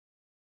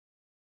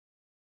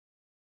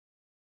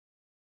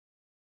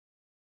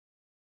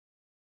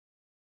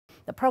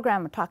The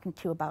program I'm talking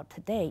to you about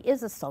today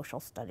is a social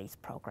studies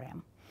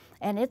program,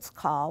 and it's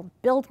called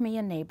Build Me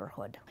a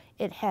Neighborhood.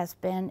 It has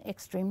been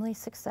extremely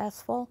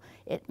successful.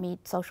 It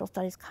meets social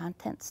studies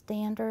content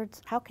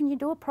standards. How can you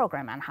do a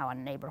program on how a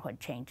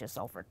neighborhood changes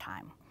over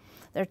time?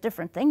 There's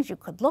different things you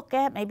could look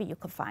at. Maybe you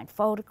could find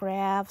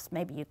photographs,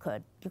 maybe you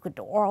could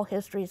do oral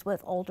histories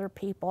with older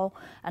people,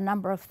 a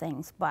number of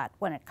things. But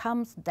when it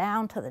comes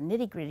down to the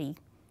nitty-gritty,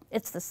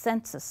 it's the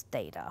census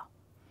data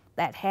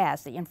that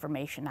has the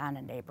information on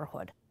a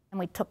neighborhood. And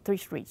we took 3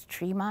 streets,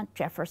 Tremont,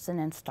 Jefferson,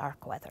 and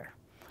Starkweather.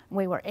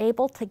 We were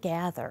able to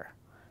gather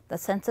the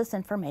census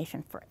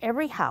information for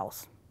every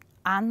house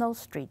on those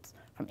streets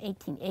from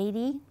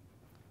 1880,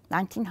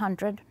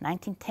 1900,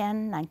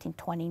 1910,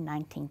 1920,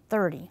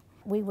 1930.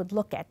 We would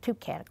look at 2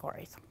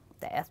 categories,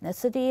 the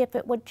ethnicity, if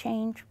it would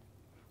change,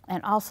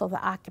 and also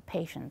the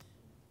occupations.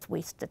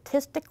 We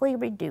statistically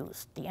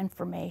reduced the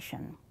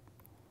information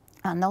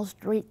on those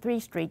 3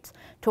 streets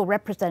to a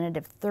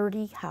representative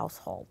 30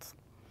 households.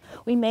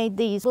 We made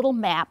these little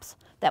maps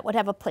that would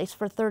have a place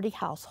for 30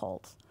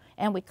 households,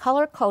 and we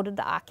color-coded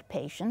the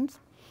occupations,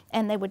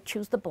 and they would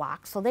choose the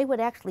blocks, so they would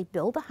actually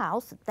build a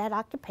house at that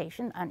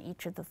occupation on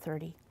each of the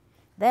 30.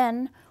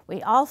 Then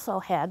we also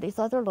had these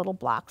other little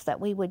blocks that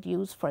we would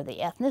use for the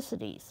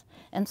ethnicities,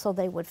 and so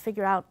they would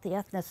figure out the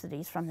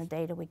ethnicities from the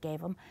data we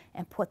gave them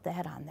and put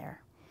that on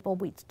there. Well,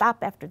 we'd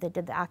stop after they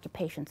did the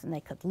occupations and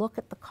they could look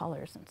at the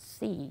colors and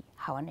see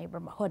how a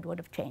neighborhood would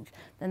have changed.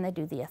 Then they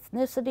do the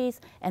ethnicities,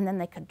 and then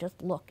they could just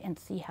look and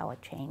see how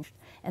it changed.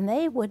 And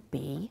they would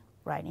be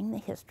writing the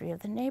history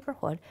of the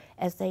neighborhood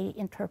as they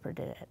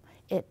interpreted it.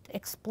 It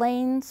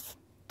explains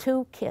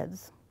to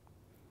kids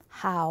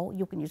how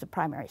you can use a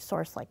primary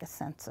source like a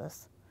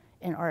census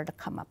in order to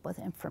come up with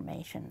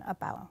information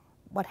about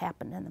what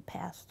happened in the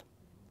past.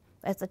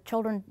 As the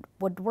children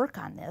would work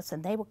on this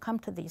and they would come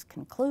to these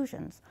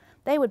conclusions,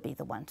 they would be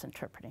the ones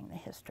interpreting the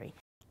history.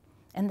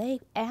 And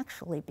they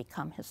actually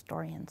become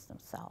historians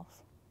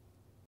themselves.